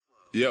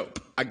Yo,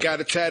 I got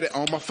it tatted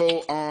on my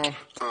forearm.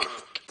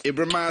 It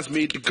reminds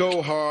me to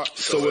go hard.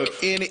 So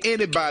if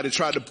anybody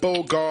try to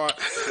bogart,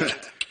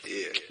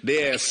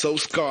 they're so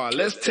scarred.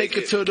 Let's take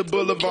it to the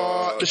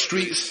boulevard, the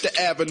streets, the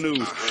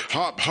avenues.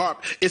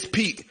 Harp, it's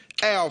Pete.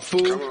 Al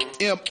fool,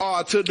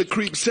 MR to the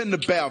creeps in the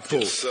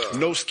baffle.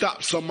 No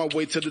stops on my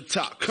way to the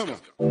top. Come on.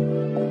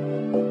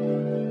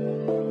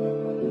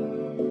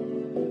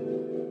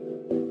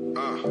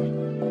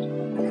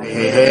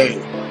 Hey.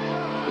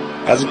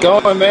 How's it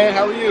going, man?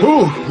 How are you?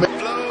 Ooh,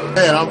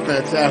 man, I'm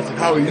fantastic.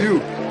 How are you?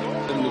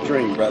 Living the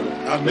dream, brother.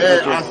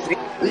 Man, I see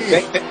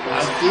it.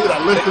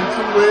 I listen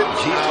to it.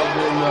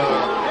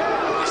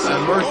 I've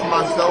been immersed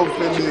myself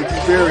in the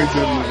experience,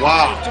 and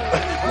wow.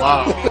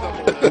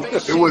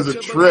 It was a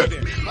trip.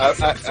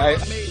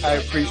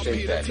 I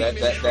appreciate that.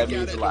 That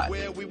means a lot.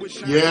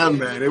 Yeah,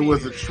 man, it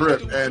was a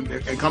trip. And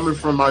coming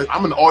from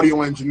I'm an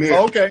audio engineer.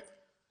 Oh, okay.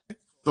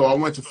 So I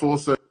went to Full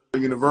Sail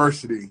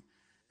University.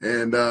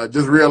 And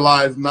just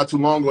realized not too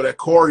long ago that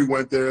Corey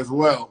went there as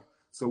well.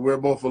 So we're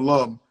both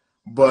alum.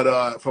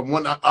 But from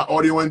one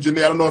audio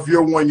engineer, I don't know if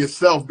you're one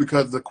yourself,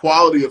 because the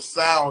quality of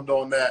sound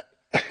on that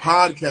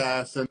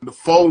podcast and the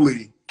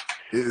Foley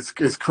is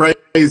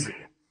crazy.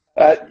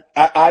 I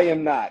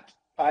am not.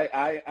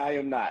 I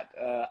am not.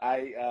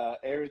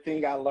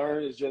 Everything I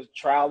learned is just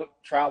trial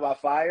by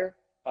fire.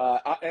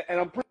 And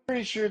I'm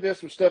pretty sure there's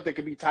some stuff that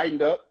could be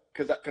tightened up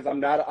because I'm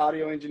not an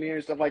audio engineer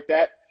and stuff like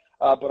that.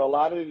 But a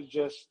lot of it is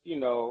just,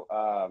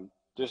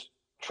 just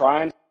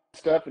trying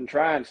stuff.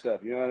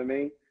 You know what I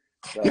mean?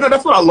 So.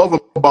 That's what I love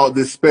about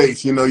this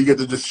space. You get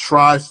to just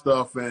try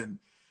stuff, and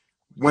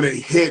when it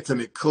hits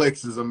and it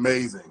clicks, is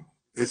amazing.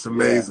 It's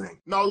amazing.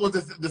 Yeah. No,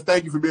 just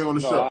thank you for being on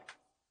the show.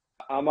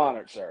 I'm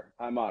honored, sir.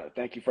 I'm honored.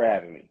 Thank you for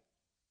having me.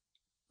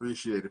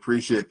 Appreciate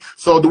it.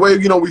 So the way,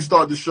 we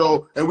start the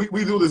show, and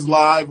we do this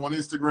live on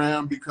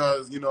Instagram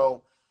because,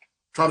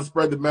 try to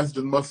spread the message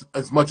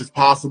as much as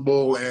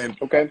possible. And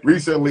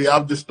recently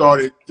I've just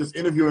started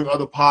interviewing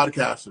other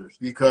podcasters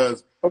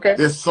because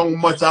there's so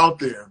much out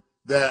there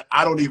that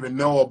I don't even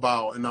know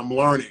about, and I'm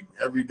learning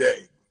every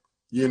day,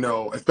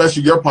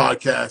 especially your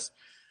podcast,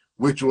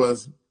 which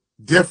was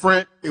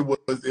different. It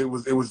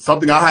was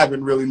something I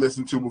haven't really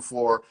listened to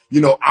before,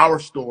 our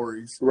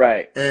stories.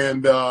 Right.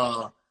 And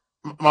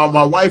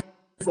my wife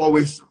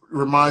always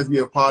reminds me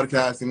of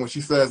podcasting when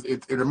she says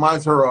it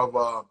reminds her of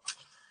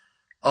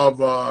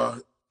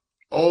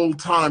old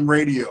time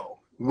radio,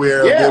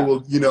 where they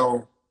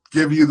will,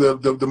 give you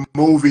the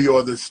movie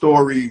or the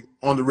story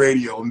on the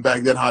radio, and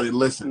back then how they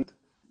listened.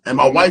 And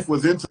my wife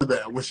was into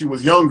that when she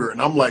was younger, and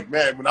I'm like,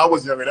 man, when I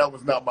was younger, that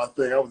was not my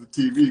thing. I was a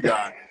TV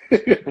guy.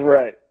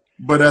 Right.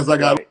 But as I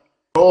got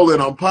older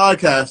and I'm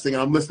podcasting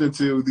and I'm listening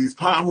to these,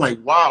 I'm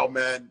like, wow,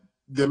 man,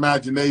 the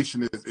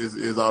imagination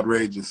is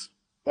outrageous.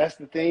 That's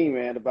the thing,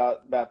 man,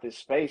 about this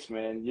space,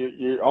 man.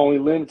 You're only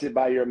limited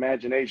by your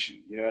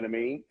imagination. You know what I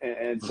mean?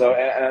 And so,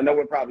 and I know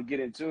we'll probably get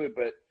into it,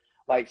 but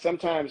like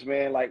sometimes,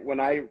 man, like when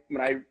I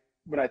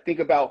think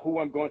about who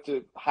I'm going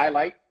to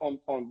highlight on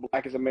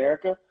Black is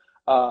America,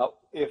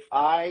 if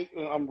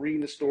I'm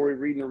reading the story,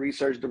 reading the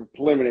research, the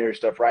preliminary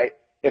stuff, right?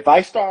 If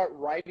I start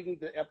writing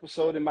the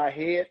episode in my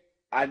head,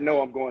 I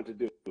know I'm going to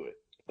do it.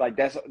 Like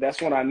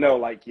that's when I know,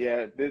 like,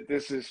 yeah,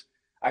 this is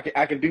I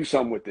can do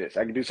something with this.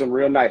 I can do something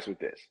real nice with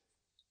this.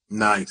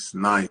 Nice.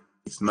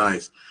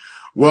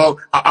 Well,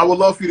 I would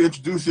love for you to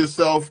introduce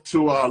yourself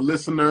to our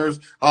listeners.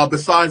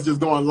 Besides just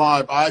going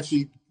live, I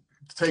actually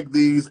take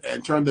these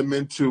and turn them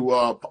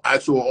into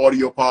actual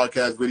audio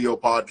podcast, video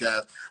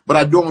podcast. But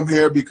I do them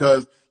here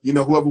because,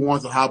 whoever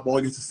wants to hop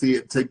on gets to see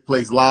it take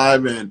place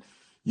live, and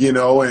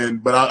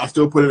but I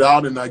still put it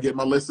out, and I get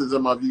my listeners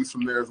and my views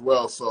from there as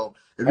well. So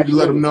if you can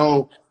let them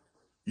know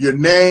your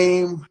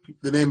name,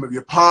 the name of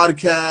your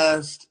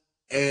podcast,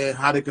 and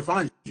how they can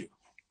find you.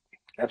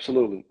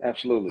 Absolutely.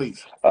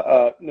 Please.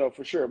 No,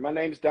 for sure. My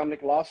name is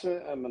Dominic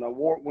Lawson. I'm an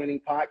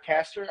award-winning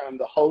podcaster. I'm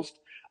the host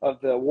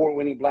of the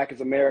award-winning Black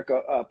is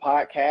America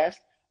podcast.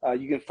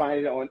 You can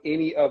find it on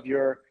any of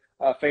your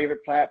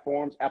favorite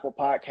platforms: Apple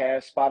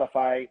Podcasts,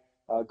 Spotify,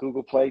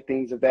 Google Play,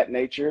 things of that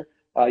nature.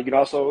 You can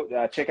also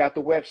check out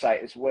the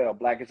website as well,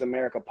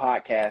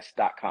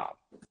 blackisamericapodcast.com.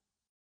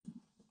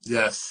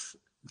 Yes,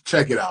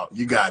 check it out.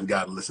 You got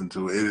to listen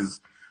to it. It is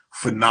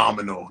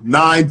phenomenal.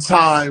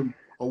 9-time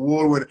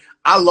award winner.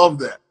 I love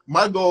that.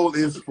 My goal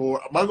is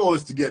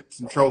to get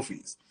some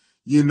trophies.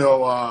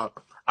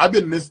 I've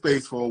been in this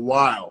space for a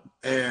while,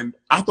 and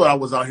I thought I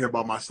was out here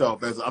by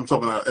myself as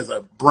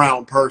a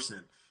brown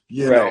person,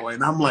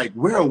 and I'm like,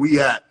 where are we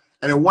at?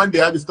 And then one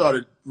day I just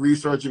started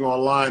researching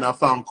online. I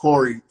found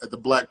Corey at the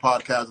Black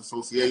Podcast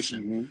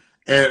Association. Mm-hmm.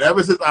 And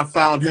ever since I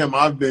found him,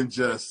 I've been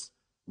just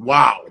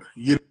wowed.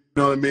 You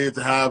know what I mean?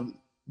 To have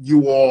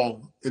you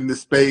all in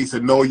this space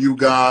and know you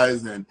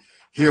guys and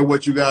hear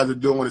what you guys are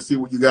doing and see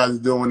what you guys are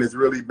doing. It's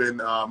really been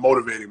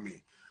motivating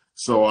me.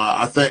 So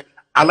I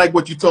like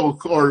what you told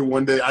Corey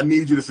one day. I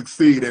need you to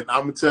succeed. And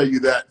I'm going to tell you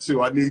that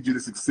too. I need you to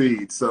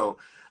succeed. So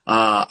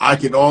I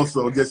can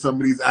also get some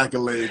of these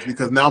accolades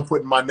because now I'm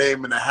putting my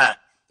name in the hat.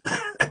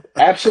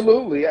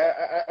 Absolutely.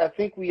 I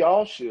think we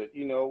all should.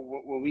 You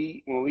know, when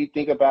we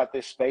think about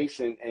this space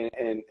and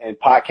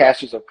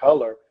podcasters of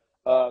color,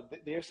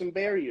 there's some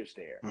barriers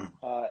there.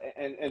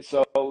 Mm. And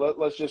so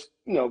let's just,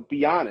 you know,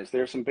 be honest.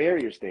 There's some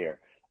barriers there.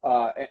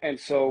 And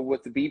so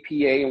with the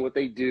BPA and what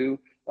they do,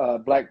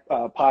 Black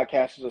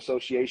Podcasters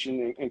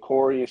Association and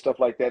Corey and stuff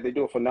like that, they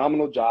do a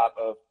phenomenal job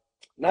of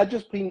not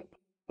just putting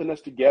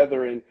us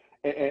together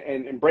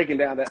and breaking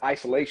down that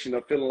isolation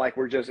of feeling like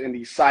we're just in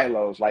these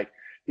silos, like,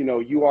 you know,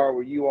 you are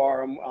where you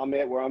are, I'm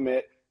at where I'm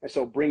at. And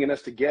so bringing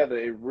us together,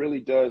 it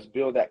really does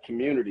build that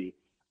community.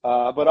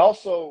 But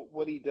also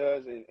what he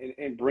does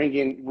in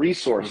bringing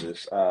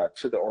resources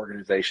to the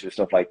organization and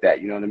stuff like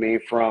that, you know what I mean?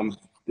 From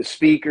the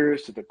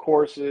speakers to the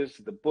courses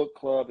to the book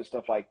club and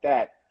stuff like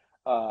that.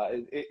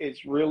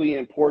 It's really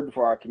important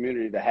for our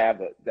community to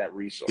have that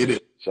resource. It is.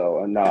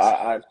 So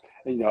no,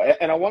 you know,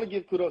 and I want to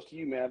give kudos to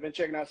you, man. I've been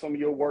checking out some of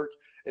your work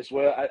as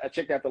well. I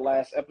checked out the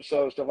last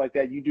episode, stuff like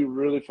that. You do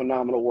really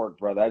phenomenal work,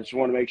 brother. I just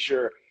want to make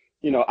sure,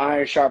 you know,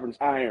 iron sharpens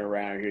iron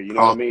around here. You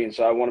know what I mean?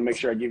 So I want to make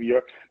sure I give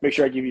you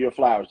your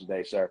flowers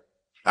today, sir.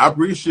 I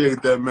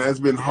appreciate that, man.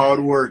 It's been hard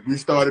work. We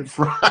started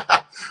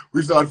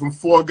from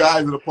 4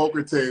 guys at a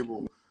poker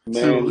table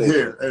to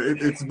here.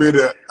 It's been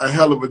a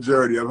hell of a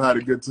journey. I've had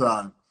a good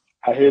time.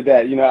 I hear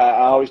that. You know,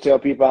 I always tell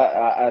people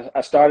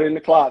I started in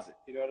the closet.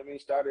 You know what I mean?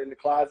 Started in the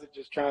closet,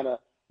 just trying to,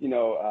 you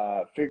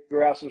know,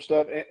 figure out some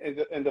stuff.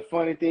 And the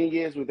funny thing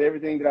is, with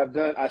everything that I've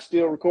done, I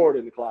still record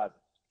in the closet.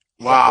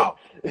 Wow.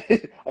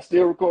 I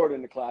still record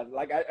in the closet.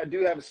 Like I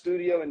do have a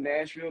studio in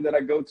Nashville that I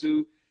go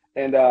to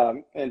and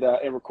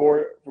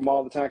record from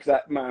all the time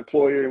because my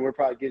employer, and we're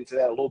probably getting to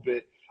that a little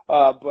bit.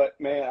 But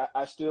man,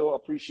 I still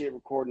appreciate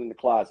recording in the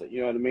closet.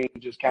 You know what I mean?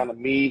 Just kind of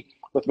me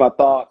with my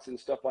thoughts and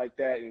stuff like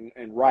that,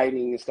 and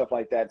writing and stuff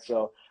like that.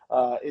 So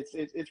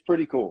it's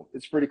pretty cool.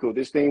 It's pretty cool.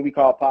 This thing we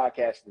call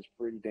podcasting is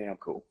pretty damn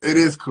cool. It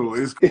is cool.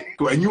 It is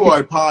cool. And you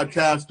are a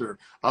podcaster.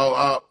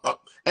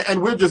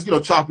 And we're just, you know,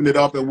 chopping it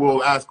up, and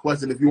we'll ask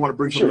questions. If you want to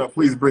bring something up,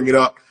 please bring it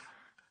up.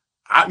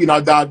 I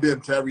dived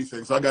into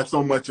everything, so I got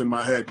so much in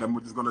my head. I'm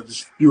just gonna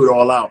just spew it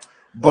all out.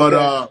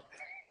 But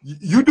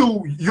you're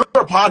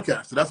a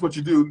podcaster. That's what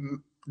you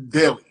do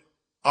daily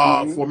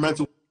for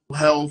mental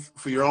health,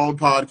 for your own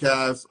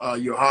podcast.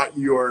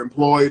 You're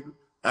employed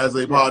as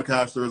a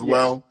podcaster as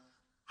well.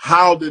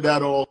 How did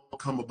that all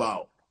come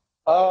about?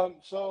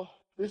 So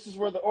this is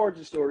where the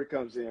origin story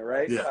comes in,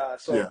 right? Yeah.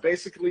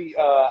 Basically,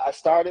 I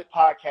started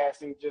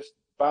podcasting just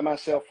by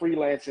myself,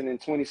 freelancing in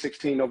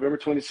 2016, November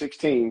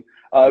 2016. It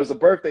was a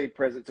birthday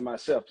present to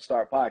myself to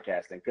start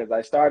podcasting because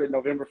I started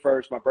November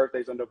 1st. My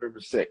birthday's on November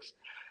 6th.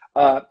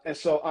 And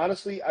so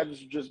honestly, I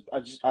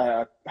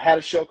had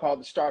a show called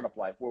The Startup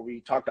Life where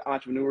we talk to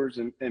entrepreneurs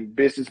and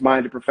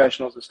business-minded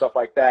professionals and stuff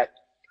like that.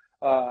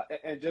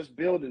 And just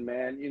building,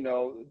 man, you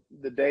know,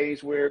 the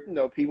days where, you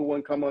know, people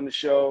wouldn't come on the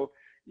show,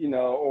 you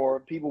know, or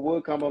people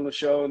would come on the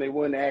show and they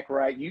wouldn't act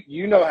right.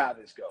 You know how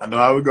this goes. I know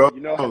how it goes.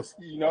 You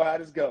know how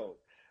this goes,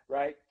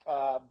 right?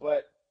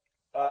 But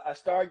I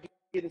started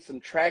getting some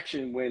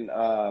traction when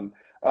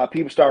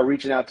people started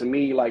reaching out to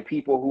me, like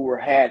people who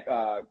had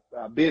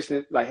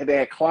business, like they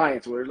had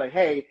clients where they're like,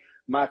 hey,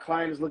 my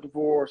client is looking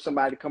for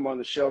somebody to come on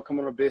the show, come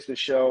on a business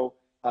show.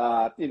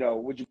 You know,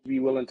 would you be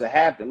willing to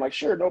have them? Like,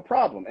 sure, no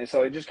problem. And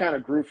so it just kind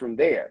of grew from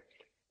there.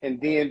 And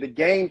then the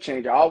game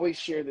changer, I always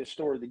share this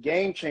story. The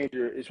game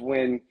changer is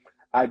when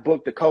I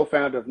booked the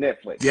co-founder of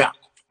Netflix. Yeah.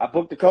 I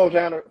booked the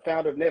co-founder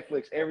of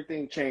Netflix.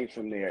 Everything changed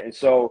from there. And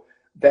so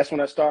that's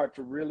when I started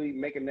to really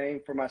make a name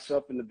for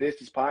myself in the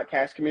business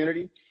podcast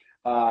community.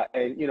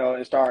 And, you know,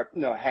 and start,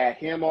 you know, had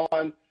him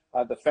on,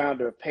 the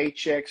founder of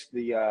Paychex,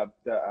 the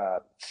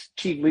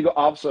chief legal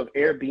officer of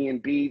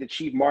Airbnb, the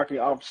chief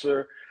marketing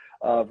officer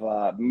of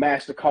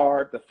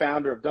MasterCard, the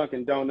founder of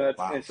Dunkin' Donuts.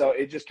 Wow. And so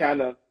it just kind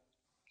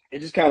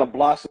of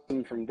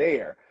blossomed from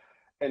there.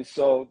 And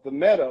so the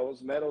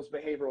Meadows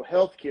Behavioral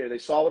Healthcare, they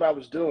saw what I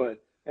was doing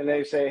and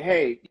they say,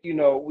 hey, you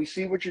know, we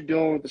see what you're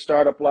doing with the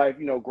startup life,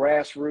 you know,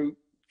 grassroots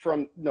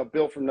from, you know,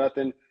 built from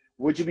nothing.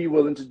 Would you be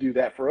willing to do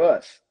that for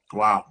us?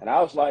 Wow. And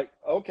I was like,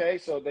 okay.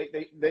 So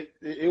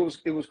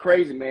it was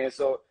crazy, man.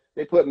 So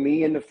they put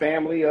me and the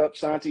family up,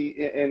 Santi,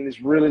 in this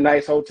really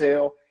nice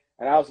hotel.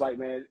 And I was like,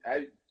 man,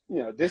 you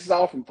know, this is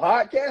all from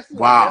podcasting.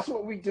 Wow. Like, that's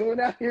what we doing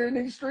out here in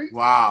these streets.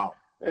 Wow.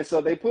 And so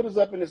they put us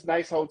up in this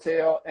nice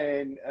hotel,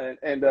 and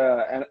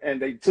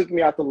they took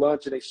me out to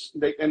lunch,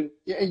 and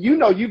you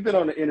know, you've been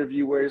on an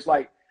interview where it's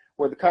like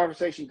where the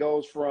conversation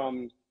goes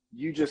from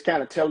you just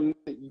kind of telling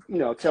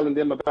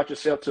them about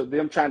yourself to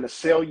them trying to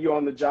sell you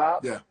on the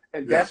job. Yeah.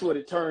 And that's what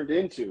it turned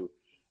into.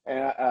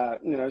 And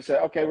you know, I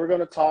said, okay, we're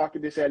gonna talk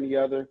and this, that, and the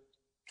other.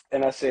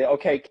 And I said,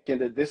 okay,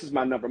 Kenda, this is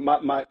my number.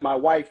 My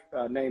wife's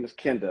name is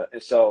Kenda,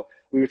 and so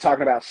we were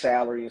talking about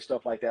salary and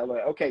stuff like that. I'm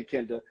like, okay,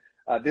 Kenda.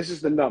 This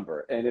is the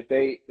number, and if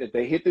they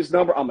hit this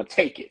number, I'm gonna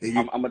take it.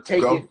 I'm gonna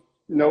take it,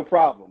 no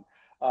problem.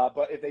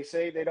 But if they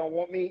say they don't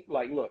want me,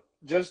 like, look,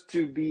 just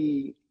to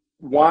be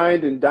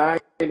wined and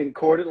dined and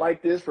courted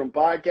like this from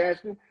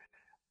podcasting,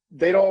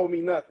 they don't owe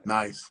me nothing.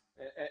 Nice.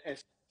 And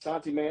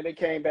Santi, man, they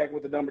came back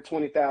with the number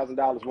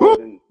 $20,000 more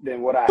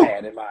than what I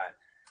had in mind.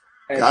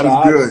 And God so is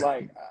I good. was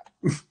like,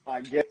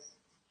 I guess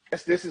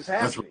this is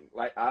That's happening.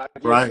 Like, I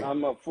guess right.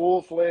 I'm a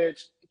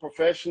full-fledged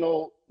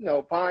professional,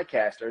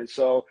 podcaster. And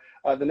so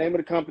the name of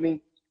the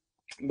company,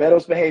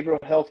 Meadows Behavioral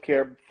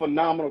Healthcare,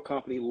 phenomenal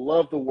company.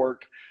 Love the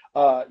work.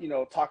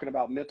 Talking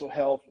about mental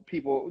health,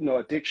 people,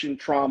 addiction,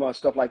 trauma,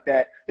 stuff like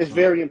that. It's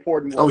very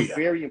important work. Oh, yeah.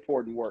 Very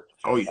important work.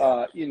 Oh,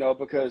 yeah.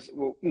 Because,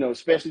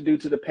 especially due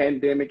to the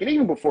pandemic and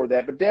even before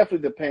that, but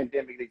definitely the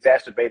pandemic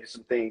exacerbated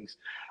some things.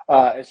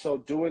 And so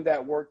doing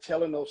that work,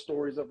 telling those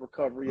stories of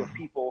recovery of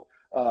people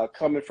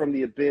coming from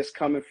the abyss,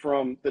 coming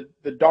from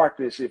the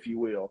darkness, if you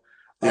will,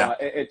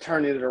 and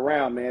turning it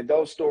around, man,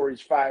 those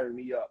stories fire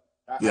me up.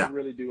 I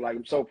really do. Like,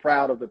 I'm so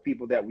proud of the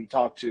people that we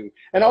talk to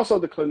and also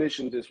the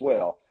clinicians as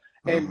well.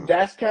 And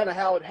that's kind of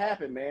how it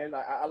happened, man.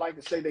 I like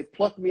to say they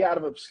plucked me out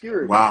of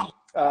obscurity. Wow.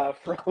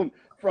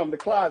 From the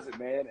closet,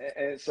 man.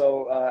 And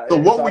so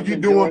what were you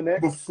doing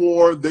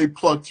before they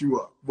plucked you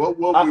up? What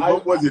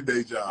was your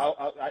day job?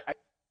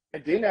 I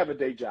didn't have a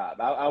day job.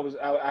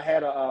 I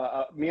had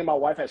me and my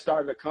wife had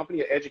started a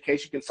company, an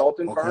education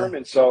consulting firm.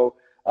 And so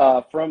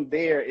from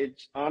there,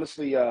 it's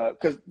honestly,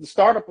 because the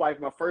Startup Life,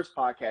 my first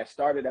podcast,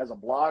 started as a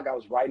blog. I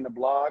was writing a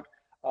blog.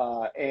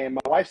 And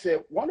my wife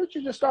said, why don't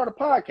you just start a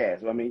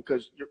podcast? I mean,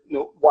 because,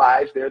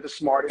 wives, they're the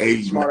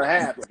smartest, smarter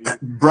half of you.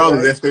 Brother,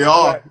 right? yes, they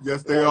are. Right.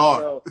 Yes, they are.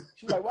 So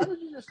she's like, why don't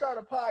you just start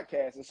a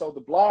podcast? And so the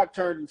blog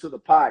turned into the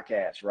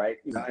podcast, right?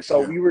 And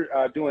so we were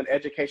doing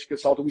education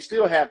consulting. We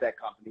still have that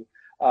company.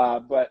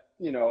 But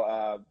we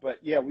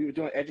were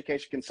doing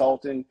education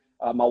consulting.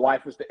 My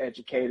wife was the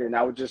educator, and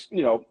I would just,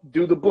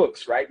 do the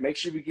books, right? Make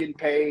sure we're getting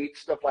paid,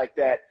 stuff like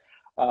that.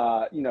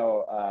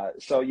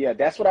 So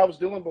that's what I was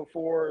doing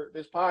before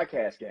this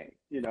podcast game,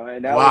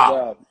 and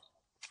that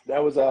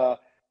was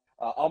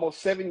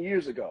almost 7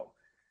 years ago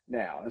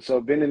now. And so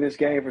been in this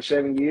game for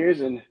 7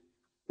 years, and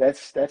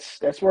that's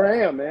where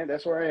I am, man.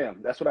 That's where I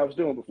am. That's what I was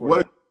doing before.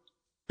 What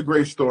a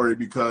great story,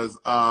 because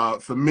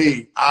for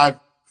me, I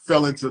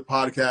fell into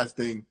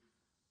podcasting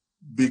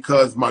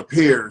because my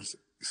peers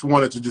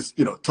wanted to just,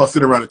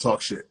 sit around and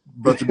talk shit.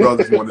 A bunch of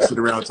brothers wanted to sit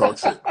around and talk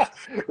shit.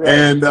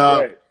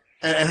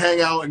 And hang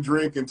out and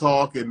drink and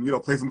talk and,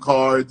 play some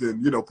cards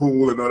and,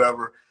 pool and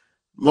whatever.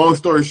 Long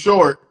story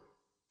short,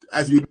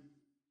 as you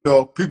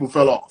know, people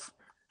fell off.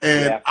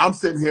 And I'm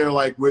sitting here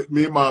like with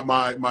me and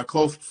my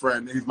close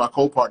friend, he's my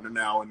co-partner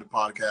now in the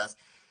podcast.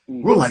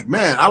 We're like,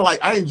 man,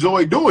 I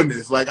enjoy doing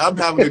this. Like, I'm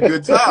having a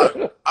good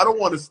time. I don't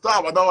want to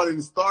stop. I know I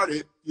didn't start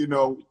it.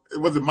 It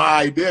wasn't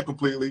my idea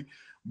completely,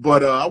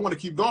 but I want to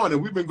keep going.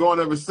 And we've been going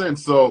ever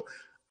since. So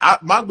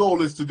my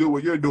goal is to do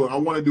what you're doing. I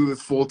want to do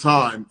this full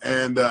time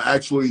and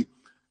actually,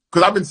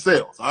 because I'm in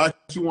sales. I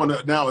actually want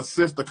to now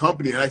assist the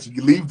company and actually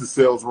leave the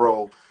sales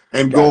role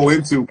and go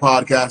into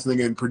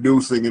podcasting and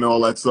producing and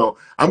all that. So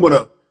I'm going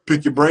to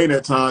pick your brain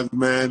at times,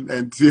 man,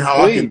 and see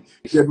how I can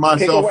get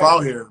myself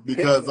out here,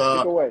 because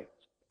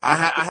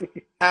I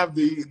have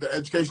the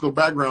educational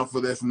background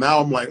for this. Now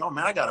I'm like, oh,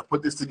 man, I got to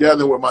put this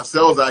together with my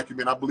sales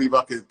acumen. I believe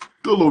I can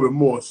do a little bit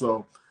more.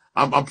 So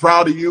I'm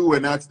proud of you,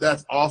 and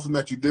that's awesome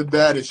that you did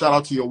that. And shout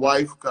out to your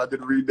wife. I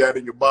did read that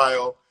in your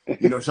bio.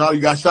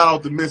 Shout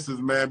out to Mrs.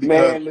 Man,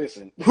 because man,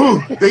 listen,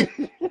 they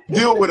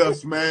deal with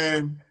us,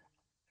 man.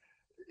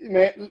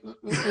 Man,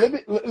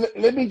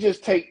 let me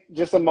just take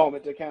just a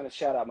moment to kind of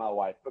shout out my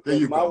wife,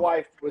 because my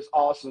wife was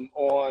awesome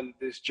on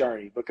this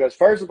journey. Because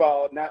first of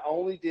all, not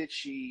only did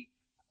she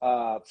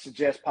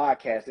suggest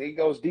podcasting, it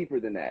goes deeper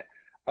than that.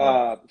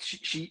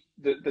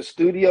 The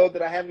studio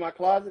that I have in my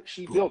closet,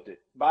 she built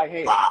it by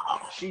hand.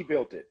 Wow. She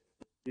built it.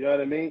 You know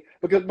what I mean?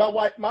 Because my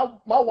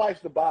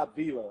wife's the Bob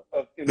Vila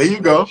of there you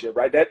go,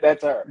 right?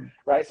 That's her,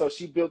 right? So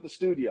she built the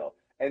studio,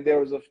 and there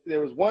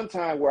was one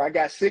time where I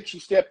got sick. She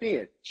stepped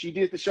in. She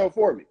did the show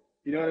for me.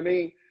 You know what I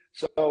mean?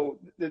 So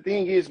the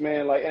thing is,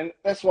 man, like, and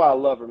that's why I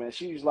love her, man.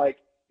 She's like,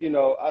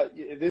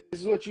 if this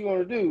is what you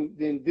want to do,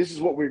 then this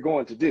is what we're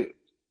going to do.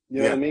 You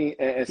know what I mean?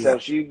 And so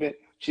she's been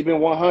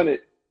 100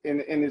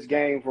 in this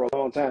game for a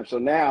long time. So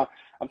now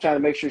I'm trying to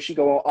make sure she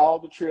go on all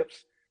the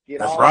trips,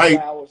 get all the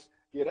flowers,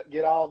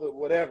 get all the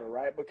whatever,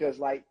 right? Because,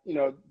 like,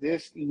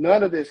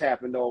 none of this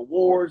happened. No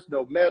awards,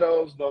 no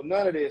medals,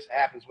 none of this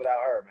happens without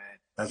her, man.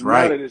 That's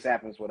right. None of this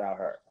happens without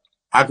her.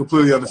 I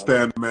completely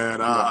understand, man.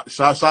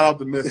 Shout out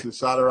to Mrs.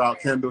 Shout her out,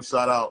 Kendall.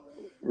 Shout out,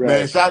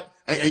 man.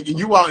 And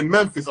you out in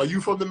Memphis? Are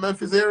you from the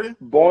Memphis area?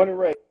 Born and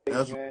raised,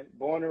 man.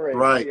 Born and raised.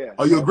 Right. Yeah.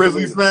 Are you a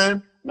Grizzlies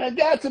fan? Man,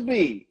 got to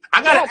be.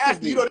 I gotta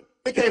ask you.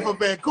 They came from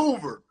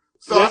Vancouver,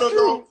 so I don't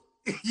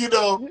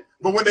know.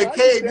 But when they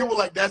came, you were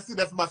like,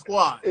 "That's my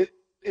squad."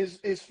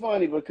 It's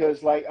funny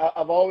because, like,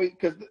 I've always,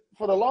 because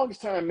for the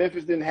longest time,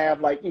 Memphis didn't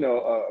have, like,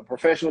 a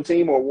professional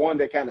team or one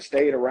that kind of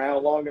stayed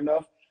around long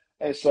enough.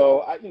 And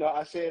so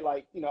I said,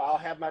 like, I'll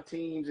have my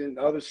teams in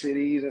other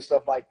cities and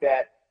stuff like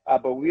that.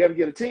 But we ever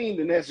get a team,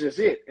 then that's just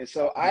it. And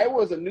so I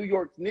was a New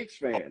York Knicks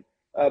fan.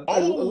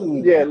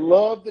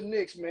 Love the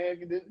Knicks,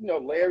 man.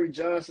 Larry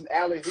Johnson,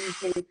 Allen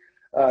Houston.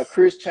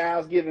 Chris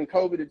Childs giving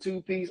Kobe the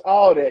 2-piece,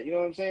 all that. You know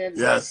what I'm saying?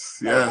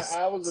 Yes, like, yes.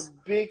 I was a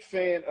big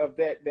fan of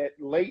that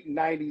late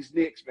 '90s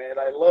Knicks, man.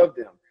 I loved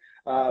them.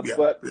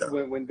 But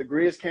when the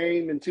Grizz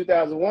came in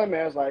 2001,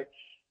 man, I was like,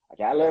 I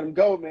gotta let them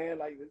go, man.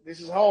 Like, this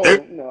is home.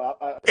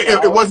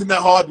 It wasn't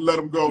that hard to let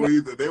them go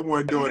either. They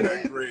weren't doing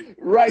that great.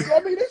 Right. So, I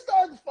mean, they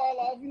started to fall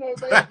off.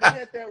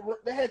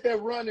 They had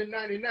that run in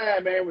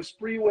 '99, man, with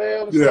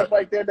Spreewell and stuff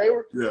like that. They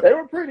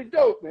were pretty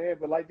dope, man.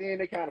 But like then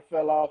they kind of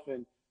fell off,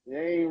 and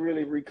they ain't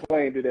really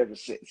reclaimed it ever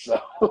since.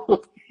 So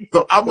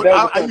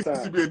I used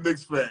to be a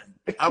Knicks fan.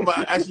 I'm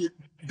actually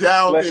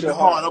down in the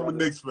heart. I'm a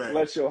Knicks fan.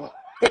 Bless your heart.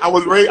 I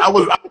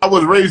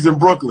was raised in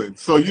Brooklyn,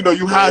 so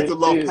you had to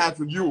love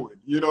Patrick Ewing.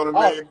 You know what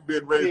I mean?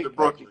 Being raised in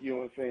Brooklyn. Patrick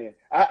Ewing fan.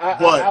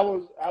 I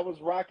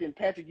was rocking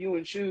Patrick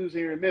Ewing shoes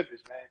here in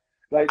Memphis, man.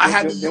 Like I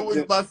had the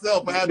Ewings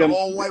myself. I had the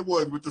all white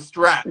ones with the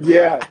strap.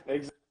 Yeah,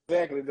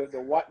 exactly. The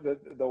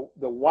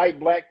white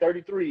black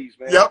 33s,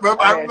 man. Yep,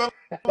 I remember.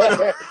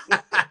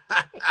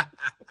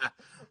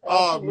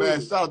 Oh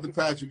man, shout out to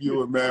Patrick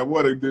Ewing, man.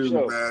 What a dude,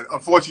 man.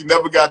 Unfortunately,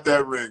 never got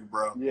that ring,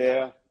 bro.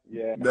 Yeah.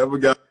 Never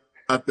got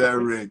that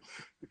ring.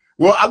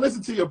 Well, I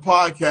listened to your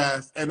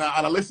podcast, and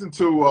I listened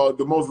to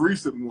the most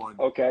recent one.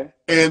 Okay.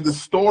 And the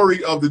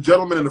story of the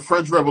gentleman in the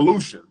French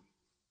Revolution.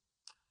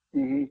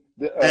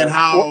 Mm-hmm. And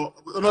how,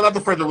 no, not the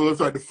French Revolution,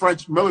 sorry, the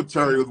French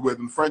military was with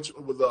him. French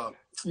was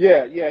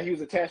Yeah, he was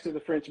attached to the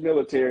French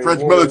military.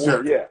 French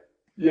military.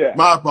 Yeah.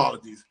 My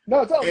apologies.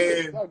 No, it's all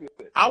good. It's all good.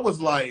 I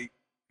was like,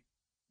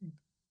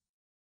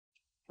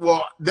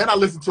 well, then I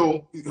listened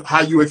to how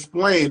you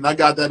explained. I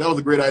got that. That was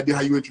a great idea,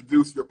 how you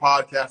introduced your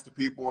podcast to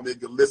people and they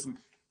could listen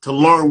to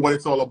learn what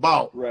it's all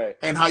about. Right.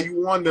 And how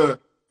you wanted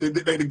to,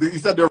 you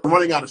said they're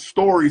running out of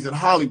stories in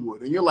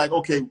Hollywood. And you're like,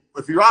 okay,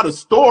 if you're out of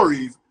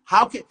stories,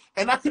 how can,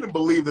 and I couldn't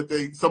believe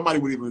that somebody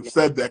would even have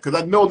said that,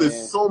 because I know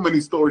there's so many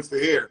stories to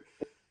hear.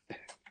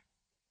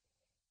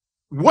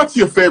 What's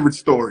your favorite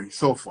story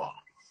so far?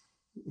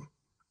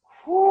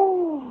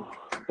 Whew.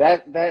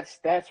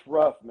 That's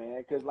rough,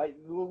 man. Because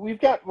we've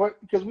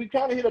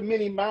kind of hit a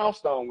mini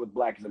milestone with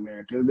Black is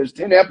America. There's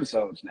 10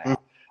 episodes now,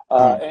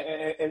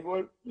 and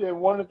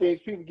one of the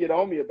things people get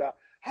on me about,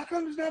 how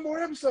come there's not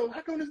more episodes? How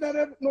come there's not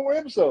no more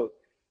episodes?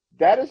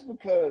 That is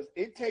because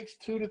it takes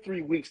 2 to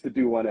 3 weeks to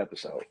do one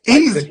episode.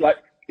 Easy.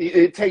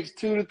 It takes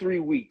 2 to 3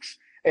 weeks,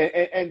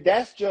 and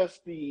that's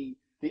just the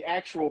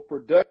actual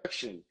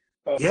production.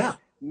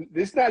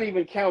 This not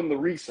even counting the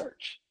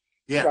research.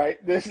 Yeah.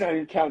 Right. This not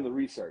even counting the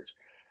research.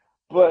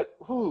 But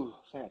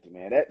Sandy,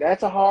 man,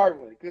 that's a hard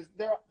one, because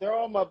they're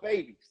all my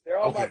babies. They're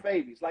all my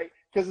babies. Like,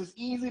 because it's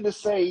easy to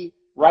say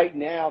right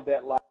now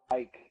that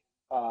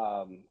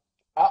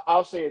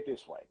I'll say it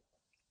this way.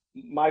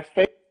 My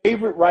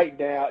favorite right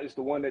now is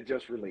the one that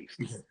just released,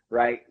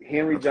 right?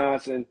 Henry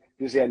Johnson,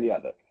 this, that, and the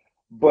other.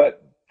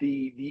 But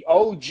the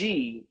OG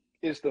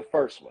is the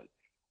first one.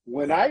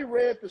 When I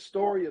read the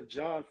story of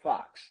John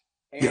Fox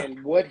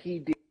and what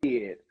he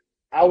did,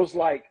 I was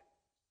like,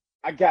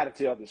 I got to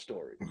tell this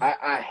story.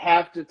 I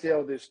have to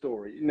tell this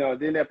story.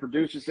 Then that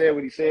producer said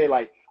what he said,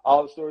 like,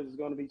 all the stories is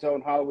going to be told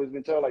in Hollywood's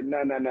been told. Like,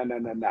 no.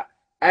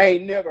 I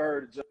ain't never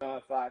heard of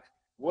John Fox.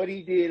 What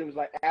he did was,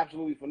 like,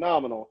 absolutely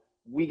phenomenal.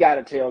 We got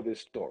to tell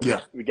this story. Yeah.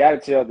 We got to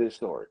tell this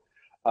story.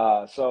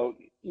 So,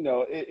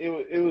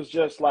 it was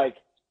just like,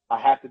 I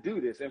have to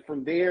do this. And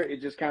from there, it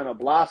just kind of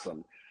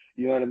blossomed.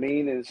 You know what I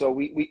mean? And so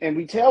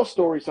we tell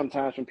stories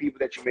sometimes from people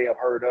that you may have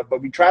heard of,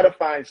 but we try to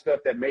find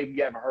stuff that maybe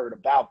you haven't heard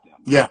about them.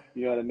 Yeah.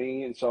 You know what I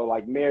mean? And so,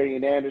 like,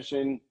 Marian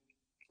Anderson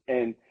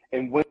and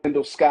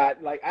Wendell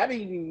Scott, like, I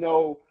didn't even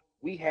know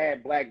we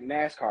had black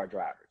NASCAR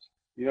drivers.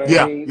 You know what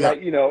I mean? Yeah.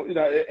 Like,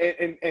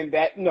 and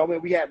that,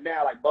 we have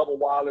now, like, Bubba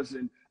Wallace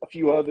and a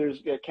few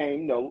others that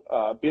came,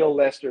 Bill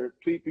Lester,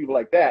 people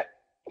like that.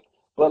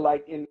 But,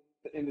 like, in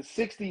the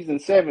 60s and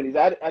 70s,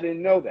 I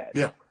didn't know that.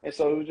 Yeah. And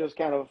so it was just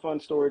kind of a fun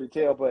story to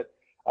tell. But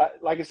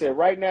like I said,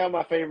 right now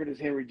my favorite is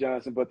Henry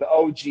Johnson. But the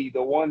OG,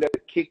 the one that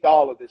kicked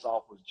all of this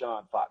off, was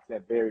John Fox,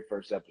 that very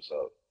first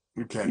episode.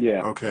 Okay.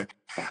 Yeah. Okay.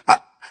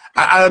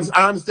 I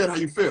understand how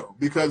you feel,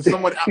 because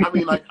someone, I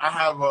mean, like, I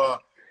have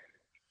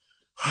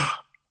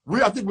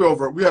I think we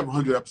have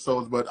 100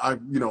 episodes, but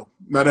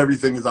not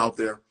everything is out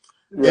there.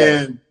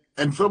 Right.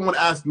 And someone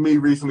asked me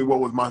recently what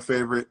was my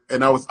favorite,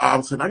 and I was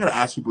saying, I got to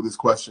ask people this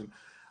question.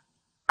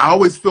 I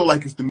always feel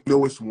like it's the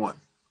newest one,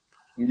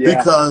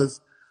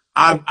 because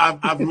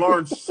I've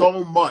learned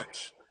so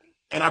much,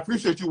 and I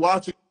appreciate you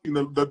watching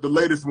the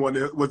latest one.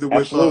 Was it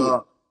with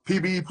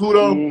PBE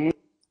Pluto?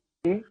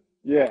 Mm-hmm.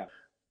 Yeah.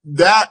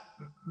 That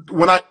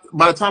by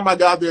the time I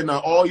got there,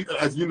 now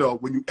as you know,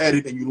 when you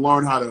edit and you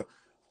learn how to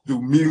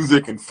do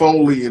music and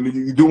Foley and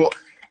you do all,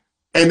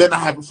 and then I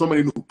have so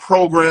many new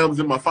programs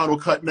in my Final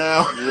Cut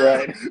now.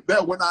 Right.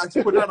 That when I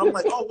put it out, I'm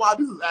like, oh wow,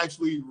 this is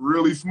actually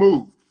really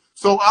smooth.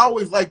 So I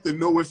always like the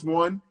newest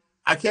one.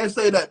 I can't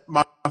say that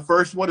my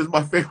first one is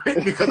my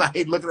favorite, because I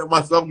hate looking at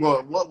myself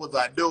going, what was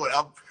I doing?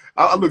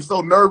 I look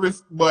so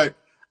nervous, but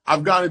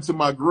I've gotten into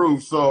my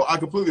groove. So I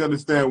completely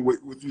understand what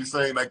you're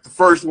saying. Like the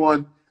first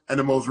one and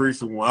the most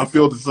recent one, I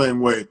feel the same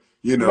way,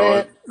 as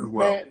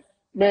well. Man,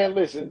 Man,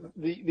 listen,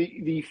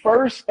 the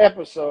first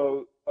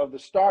episode of the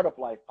Startup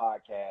Life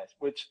podcast,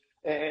 which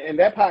and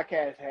that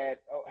podcast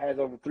has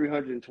over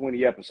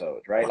 320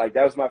 episodes, right? Wow. Like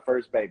that was my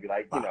first baby.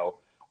 Like, Wow.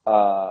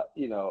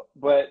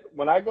 but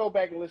when I go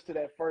back and listen to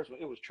that first one,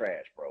 it was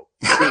trash, bro.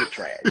 It was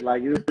trash.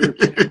 Like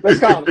let's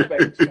call it a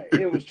spade a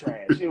spade. It was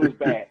trash. It was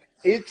bad.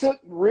 It took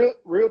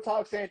real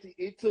talk, Santi.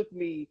 It took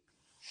me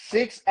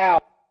 6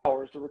 hours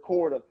to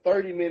record a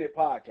 30-minute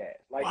podcast.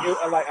 Like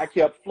Wow. I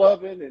kept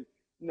flubbing and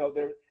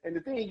and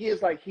the thing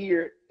is, like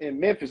here in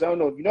Memphis, I don't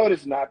know if you know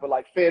this or not, but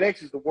like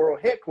FedEx is the world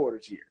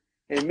headquarters here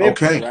in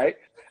Memphis, Okay. right?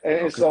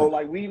 And Okay. so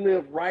like we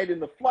live right in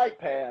the flight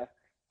path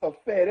of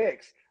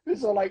FedEx. And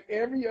so like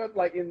every other,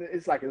 like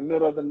it's like in the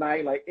middle of the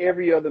night, like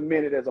every other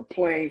minute there's a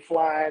plane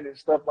flying and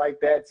stuff like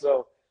that.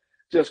 So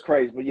just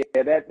crazy. But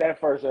yeah, that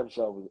first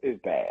episode is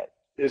bad.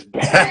 It's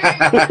bad.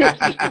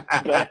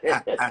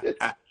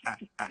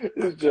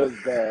 It's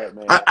just bad,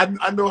 man.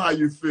 I know how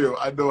you feel.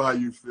 I know how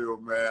you feel,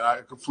 man.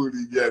 I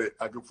completely get it.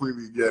 I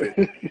completely get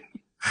it.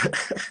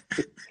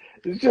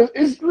 It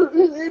is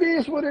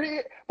what it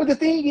is. But the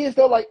thing is,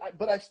 though,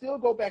 but I still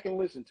go back and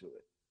listen to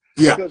it.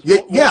 Yeah. Because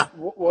Yeah.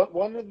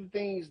 one of the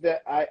things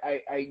that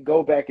I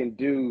go back and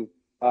do,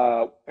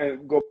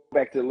 and go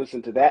back to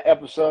listen to that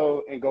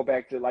episode and go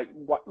back to like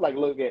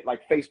look at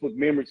like Facebook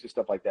memories and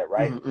stuff like that,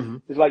 right? Mm-hmm.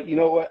 It's like, you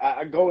know what?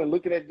 I go and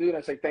look at that dude and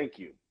I say, thank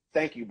you,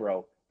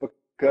 bro.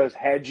 Because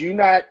had you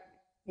not,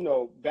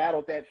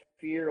 battled that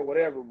fear or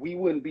whatever, we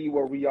wouldn't be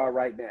where we are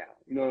right now.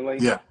 You know what I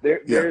mean? Yeah.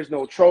 There's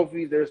no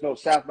trophies. There's no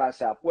South by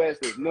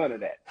Southwest. There's none of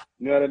that.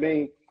 You know what I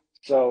mean?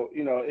 So,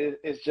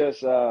 it's just,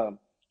 so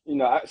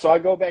I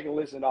go back and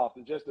listen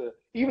often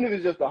even if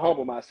it's just to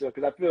humble myself,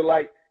 because I feel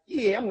like,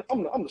 yeah,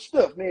 I'm the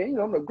stuff, man.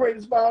 I'm the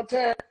greatest of all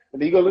time.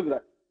 And then you go look at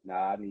like,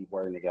 nah, I need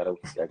work. And gotta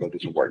go do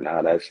some work.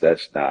 Nah,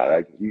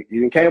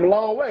 you came a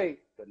long way,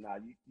 but nah,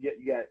 you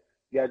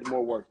got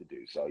more work to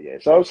do. So yeah.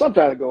 So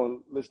sometimes I go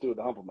and listen to it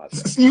to humble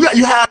myself. You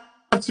have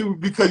to,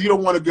 because you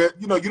don't want to get,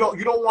 you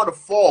don't want to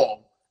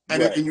fall,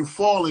 and Right. and you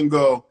fall and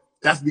go,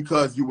 that's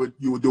because you were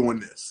doing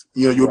this.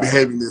 You were Right.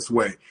 behaving this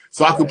way.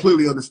 So I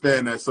completely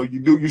understand that. So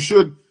you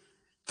should,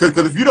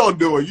 because if you don't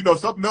do it,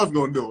 something else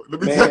gonna do it.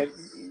 Let me tell you.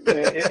 Man,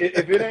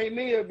 if it ain't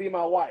me, it'll be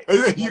my wife.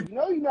 There You're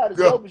not as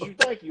go. dope as you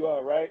think you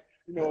are, right?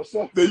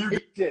 So There you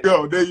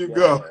go. There you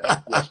go.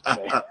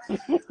 Yeah.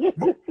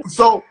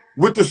 So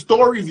with the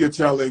stories you're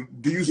telling,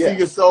 do you see Yeah.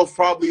 yourself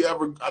probably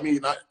ever? I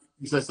mean,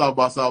 you said South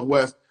by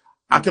Southwest.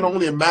 I can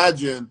only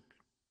imagine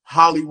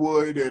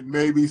Hollywood and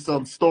maybe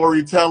some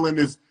storytelling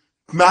is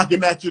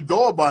knocking at your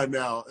door by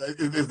now.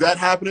 Is that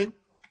happening?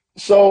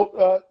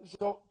 So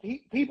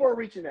people are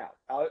reaching out.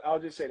 I'll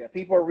just say that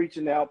people are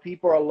reaching out.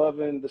 People are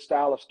loving the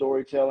style of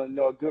storytelling.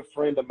 A good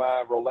friend of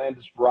mine,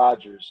 Rolandus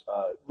Rogers,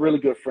 really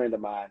good friend of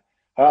mine.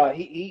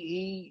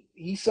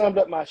 He summed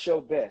up my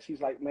show best.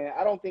 He's like, man,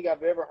 I don't think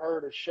I've ever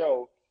heard a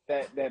show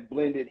that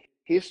blended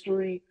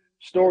history,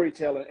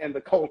 storytelling, and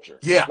the culture.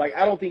 Yeah. Like,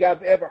 I don't think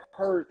I've ever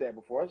heard that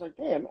before. I was like,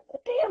 damn,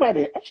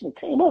 I actually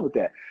came up with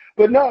that.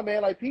 But no,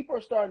 man, like people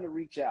are starting to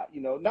reach out,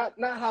 not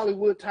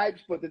Hollywood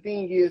types, but the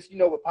thing is,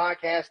 with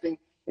podcasting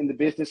in the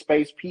business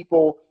space,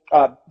 people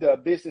are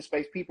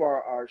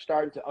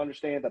starting to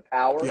understand the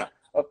power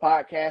of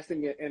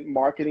podcasting and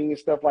marketing and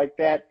stuff like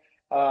that.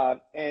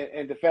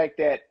 And the fact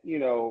that,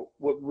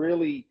 what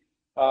really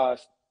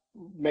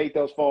made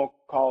those phone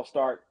calls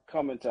start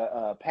coming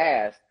to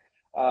pass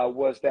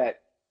was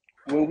that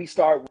when we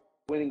start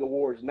winning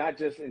awards, not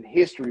just in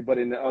history, but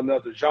in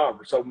another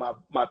genre. So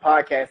my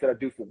podcast that I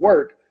do for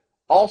work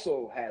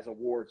also has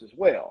awards as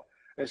well.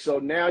 And so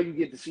now you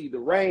get to see the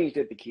range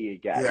that the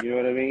kid got, you know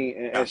what I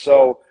mean? And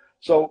so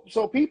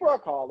people are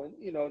calling,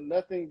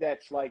 nothing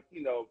that's like,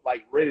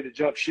 like ready to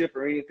jump ship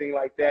or anything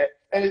like that.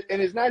 And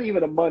it's not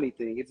even a money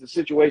thing. It's a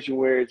situation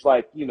where it's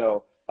like,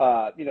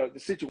 the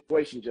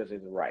situation just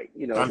isn't right,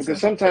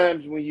 because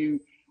sometimes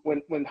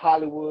when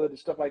Hollywood and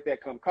stuff like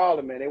that come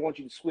calling, man, they want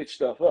you to switch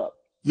stuff up.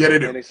 Yeah, they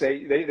do. And they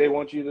say they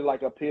want you to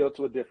like appeal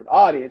to a different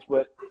audience,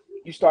 but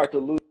you start to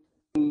lose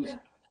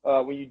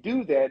when you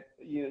do that.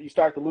 You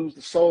start to lose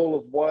the soul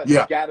of what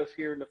got us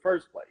here in the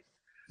first place.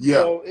 Yeah.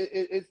 So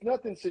it's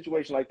nothing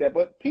situation like that,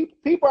 but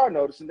people are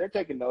noticing. They're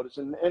taking notice,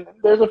 and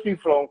there's a few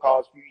phone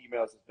calls, a few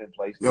emails that's been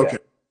placed. Okay.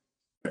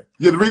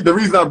 Yeah. The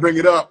reason I bring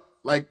it up,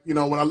 like, when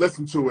I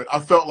listened to it, I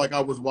felt like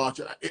I was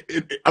watching.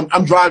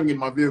 I'm driving in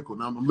my vehicle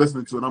now. I'm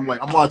listening to it. I'm like,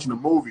 I'm watching a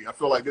movie. I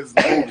feel like this is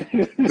a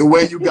movie. The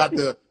way you got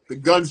the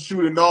guns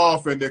shooting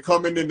off, and they're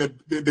coming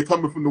they're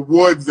coming from the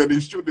woods, and they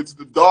shoot into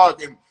the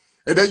dark, and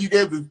then you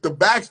gave the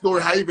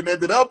backstory how you even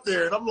ended up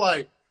there, and I'm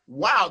like,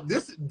 wow,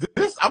 this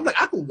I'm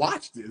like, I could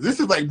watch this. This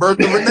is like Birth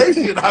of a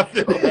Nation. I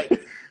feel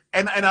like,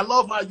 and I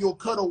love how you'll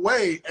cut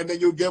away, and then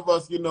you'll give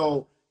us,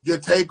 your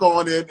take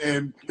on it,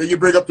 and then you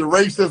bring up the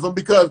racism,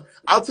 because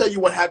I'll tell you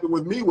what happened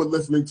with me with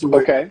listening to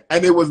it. Okay.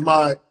 And it was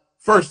my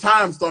first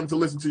time starting to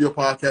listen to your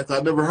podcast.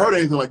 I'd never heard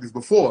anything like this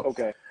before.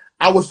 Okay.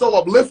 I was so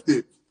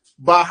uplifted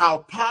by how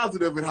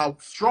positive and how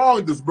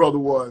strong this brother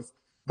was,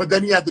 but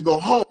then he had to go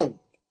home.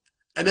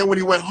 And then when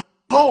he went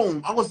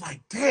home, I was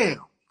like, damn,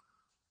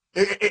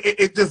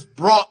 it just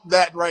brought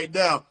that right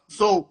down.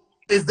 So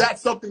is that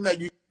something that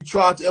you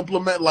try to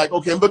implement? Like,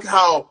 okay, look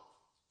how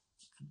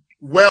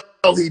well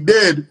he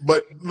did,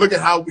 but look at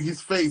how he's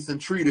faced and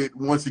treated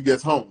once he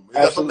gets home. Is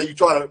that something that you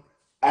try to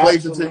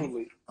place into?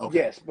 Absolutely. Okay.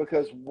 Yes,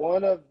 because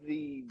one of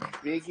the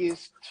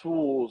biggest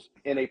tools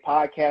in a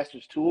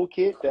podcaster's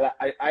toolkit that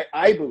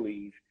I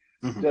believe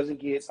doesn't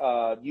get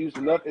used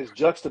enough is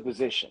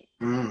juxtaposition.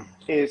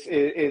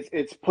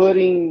 It's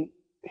putting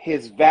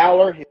his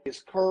valor,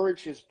 his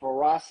courage, his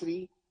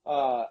ferocity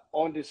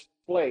on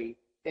display,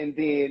 and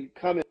then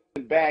coming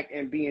back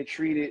and being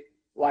treated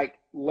like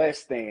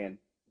less than,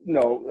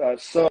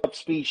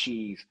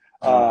 subspecies,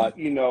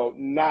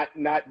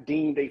 not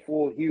deemed a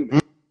full human,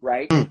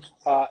 right?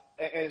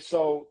 And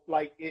so,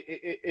 like,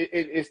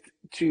 it's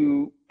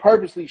to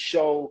purposely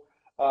show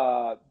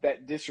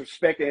that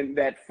disrespect and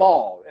that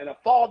fall, and a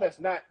fall that's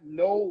not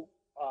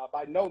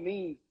by no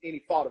means any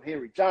fault of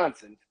Henry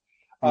Johnson's,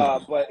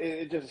 but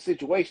it's just a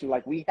situation.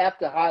 Like, we have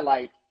to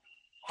highlight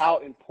how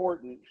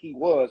important he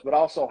was, but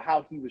also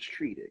how he was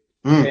treated,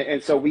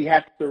 and so we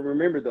have to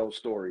remember those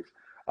stories,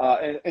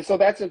 and so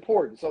that's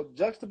important. So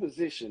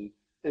juxtaposition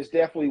is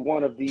definitely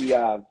one of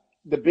the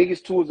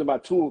biggest tools in my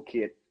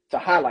toolkit to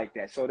highlight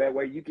that, so that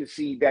way you can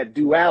see that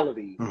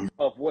duality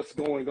of what's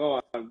going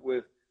on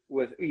with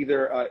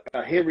either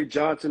a Henry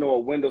Johnson or a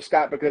Wendell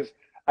Scott. Because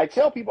I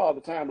tell people all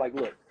the time, like,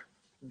 look,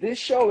 this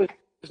show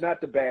is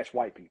not to bash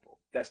white people.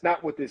 That's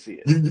not what this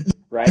is,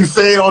 right? You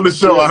say it on the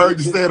show. I heard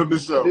you say it on the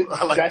show.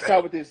 That's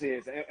not what this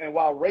is. And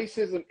while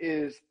racism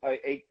is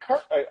a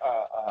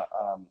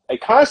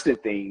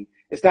constant theme,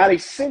 it's not a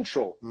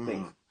central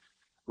theme,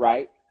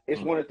 right? It's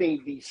one of the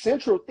things. The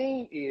central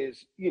theme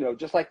is,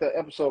 just like the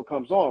episode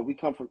comes on, we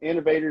come from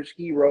innovators,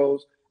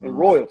 heroes, and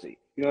royalty.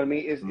 You know what I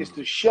mean? It's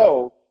to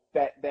show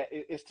that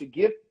it's to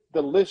give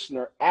the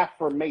listener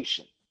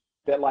affirmation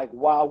that, like,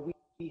 while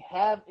we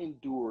have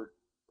endured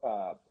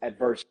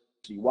adversity,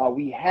 while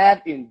we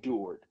have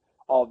endured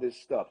all this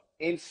stuff,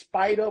 in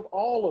spite of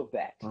all of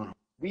that,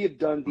 we have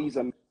done these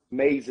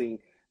amazing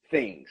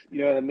things.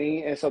 You know what I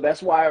mean? And so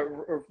that's why I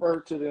refer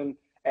to them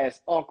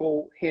as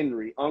Uncle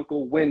Henry,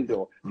 Uncle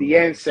Wendell, the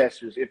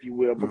ancestors, if you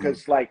will,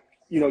 because, like,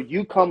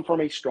 you come from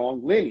a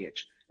strong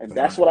lineage, and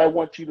that's what I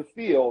want you to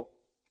feel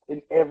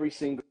in every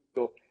single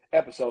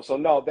episode. So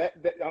no, that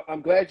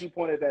I'm glad you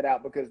pointed that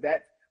out, because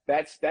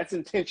that's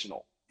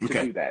intentional to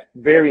do that.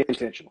 Very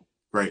intentional.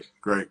 Great.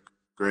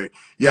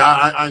 Yeah,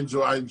 I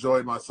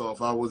enjoyed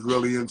myself. I was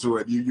really into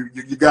it.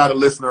 You got a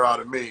listener out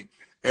of me,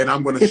 and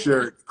I'm going to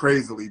share it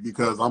crazily,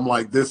 because I'm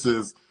like, this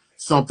is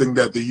something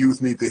that the youth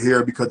need to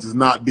hear, because it's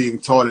not being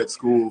taught at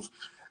schools.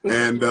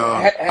 And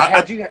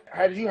had you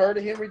heard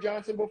of Henry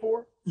Johnson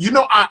before?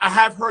 I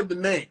have heard the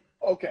name.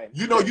 Okay.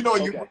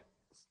 Okay.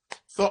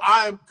 So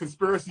I'm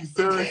conspiracy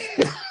theorist.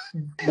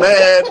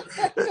 Man,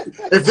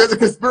 if there's a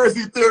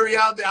conspiracy theory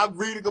out there, I'm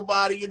reading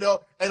about it,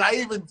 and I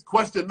even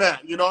question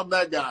that. I'm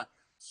that guy.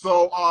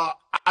 So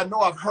I know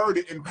I've heard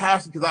it in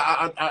passing, because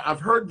I've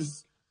heard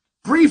this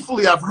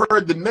briefly. I've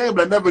heard the name,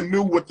 but I never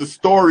knew what the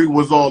story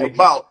was all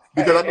about,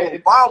 because I know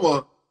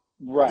Obama,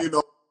 right?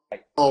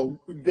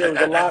 There's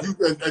a lot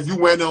as you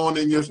went on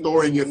in your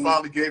story, and you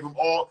finally gave him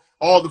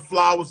all the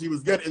flowers he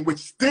was getting, which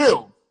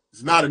still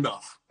is not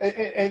enough.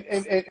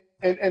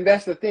 And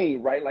that's the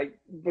thing, right? Like,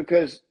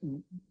 because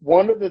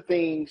one of the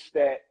things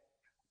that,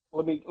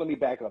 let me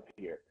back up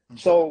here.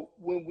 So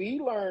when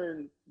we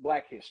learn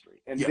Black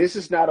history, and this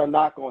is not a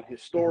knock on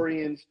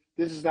historians,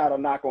 this is not a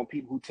knock on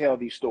people who tell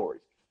these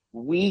stories.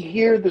 We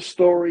hear the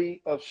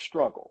story of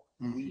struggle.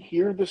 We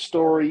hear the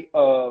story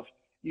of,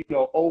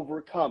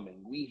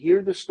 overcoming. We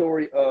hear the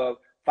story of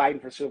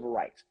fighting for civil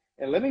rights.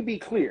 And let me be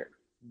clear,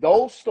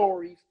 those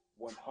stories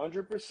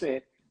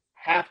 100%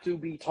 have to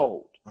be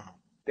told.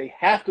 They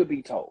have to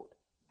be told.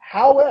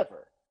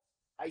 However,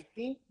 I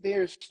think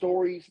there's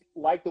stories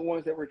like the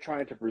ones that we're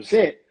trying to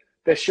present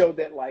that show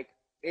that, like,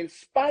 in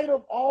spite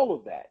of all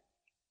of that,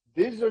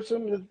 these are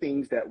some of the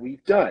things that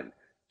we've done.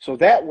 So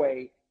that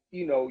way,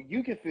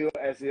 you can feel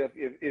as if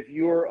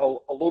you're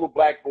a little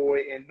Black boy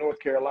in North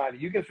Carolina,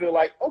 you can feel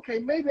like, okay,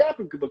 maybe I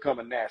could become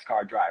a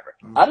NASCAR driver.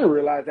 I didn't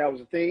realize that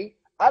was a thing.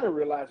 I didn't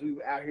realize we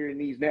were out here in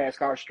these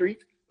NASCAR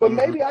streets, but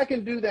maybe I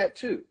can do that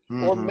too.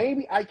 Or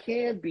maybe I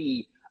can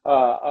be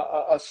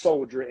a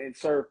soldier and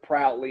serve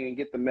proudly and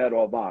get the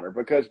Medal of Honor,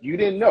 because you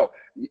didn't know.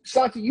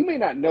 Santi, you may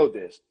not know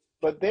this,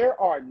 but there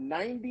are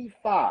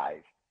 95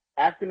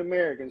 African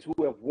Americans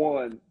who have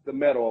won the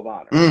Medal of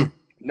Honor.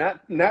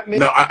 Not many.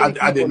 No,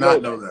 I did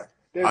not know that.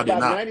 There's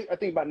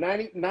about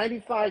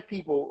 95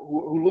 people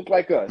who look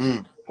like us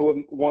who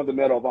have won the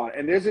Medal of Honor,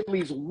 and there's at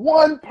least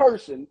one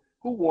person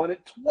who won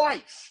it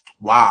twice.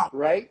 Wow.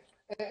 Right?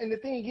 And the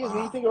thing is,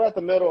 when you think about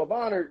the Medal of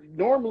Honor,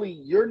 normally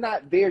you're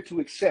not there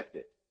to accept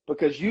it,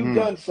 because you've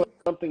done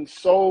something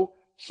so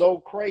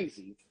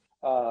crazy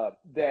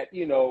that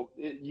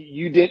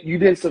you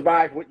didn't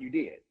survive what you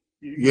did.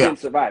 You didn't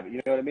survive it.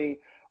 You know what I mean?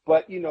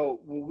 But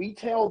when we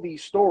tell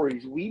these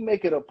stories, we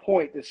make it a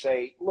point to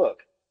say,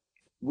 look,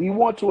 we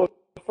want to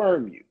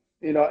affirm you.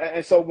 You know,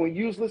 and so when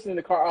you was listening in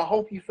the car, I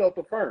hope you felt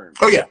affirmed.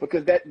 Oh yeah,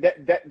 because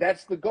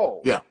that's the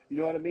goal. yeah. You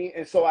know what I mean?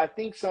 And so I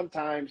think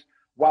sometimes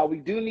while we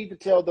do need to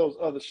tell those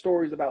other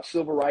stories about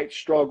civil rights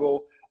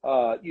struggle,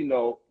 you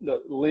know,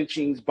 the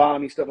lynchings,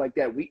 bombing, stuff like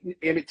that,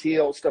 Emmett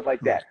Till, stuff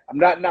like that. I'm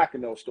not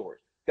knocking those stories.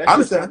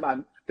 That's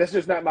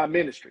just not my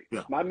ministry.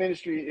 Yeah. My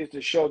ministry is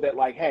to show that,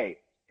 like, hey,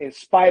 in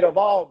spite of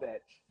all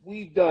that,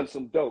 we've done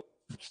some dope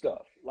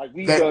stuff. Like,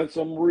 we've done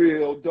some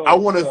real dope stuff. I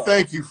want to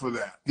thank you for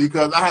that,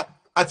 because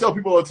I tell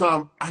people all the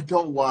time, I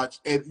don't watch,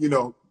 and you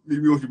know,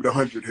 maybe we'll keep it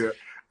 100 here.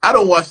 I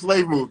don't watch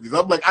slave movies.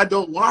 I'm like, I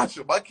don't watch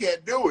them. I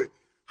can't do it.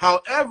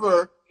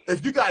 However,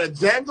 if you got a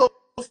Django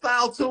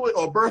style to it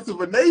or Birth of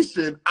a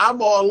Nation,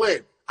 I'm all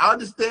in. I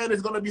understand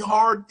it's going to be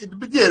hard in the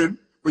beginning,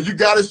 but you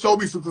got to show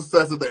me some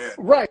success at the end.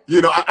 Right.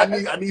 You know, I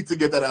need to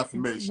get that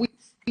affirmation.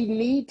 We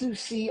need to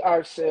see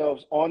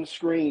ourselves on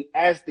screen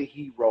as the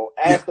hero,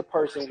 as the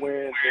person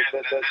wearing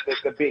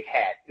the big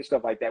hat and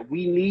stuff like that.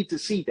 We need to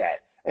see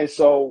that. And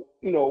so,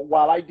 you know,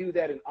 while I do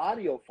that in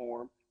audio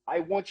form, I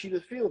want you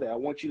to feel that. I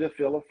want you to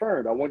feel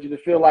affirmed. I want you to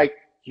feel like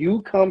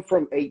you come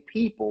from a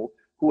people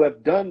who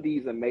have done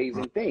these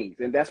amazing things.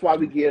 And that's why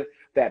we give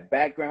that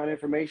background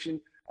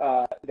information.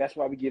 That's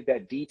why we give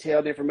that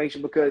detailed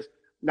information, because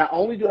not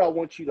only do I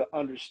want you to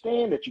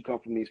understand that you come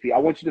from these people,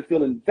 I want you to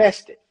feel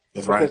invested.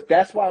 That's because right.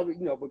 that's why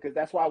because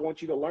that's why I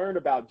want you to learn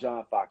about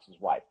John Fox's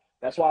wife.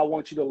 That's why I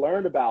want you to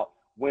learn about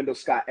Wendell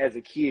Scott as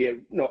a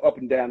kid, you know, up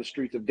and down the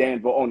streets of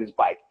Danville on his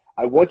bike.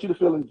 I want you to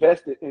feel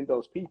invested in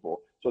those people,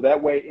 so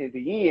that way, in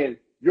the end,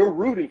 you're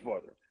rooting for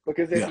them.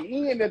 Because at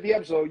the end of the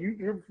episode,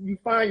 you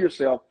find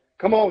yourself,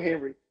 come on,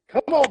 Henry,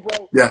 come on,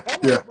 bro, come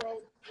on, bro,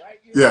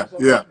 right?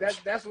 So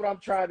that's what I'm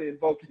trying to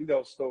invoke in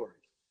those stories.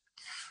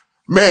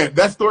 Man,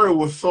 that story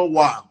was so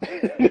wild.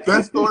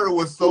 That story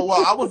was so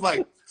wild. I was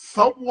like,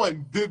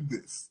 someone did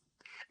this.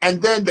 And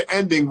then the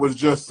ending was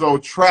just so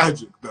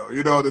tragic, though.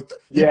 You know,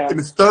 in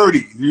his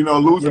 30s, you know,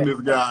 losing this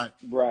guy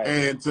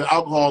and to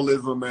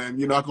alcoholism. And,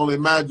 you know, I can only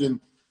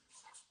imagine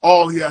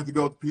all he had to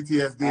go to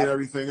PTSD and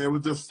everything. It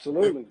was just,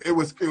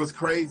 it was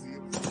crazy.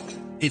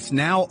 It's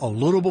now a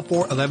little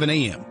before 11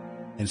 a.m.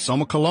 and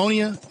Soma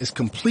Colonia is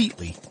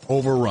completely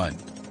overrun.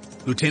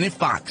 Lieutenant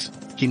Fox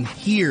can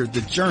hear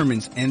the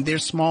Germans and their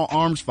small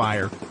arms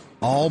fire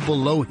all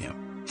below him.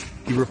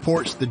 He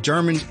reports the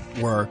Germans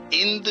were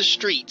in the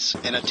streets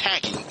and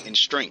attacking in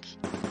strength.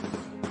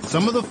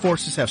 Some of the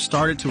forces have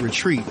started to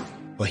retreat,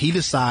 but he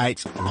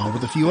decides, along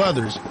with a few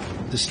others,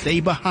 to stay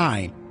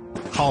behind,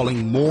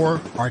 calling more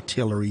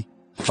artillery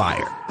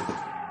fire.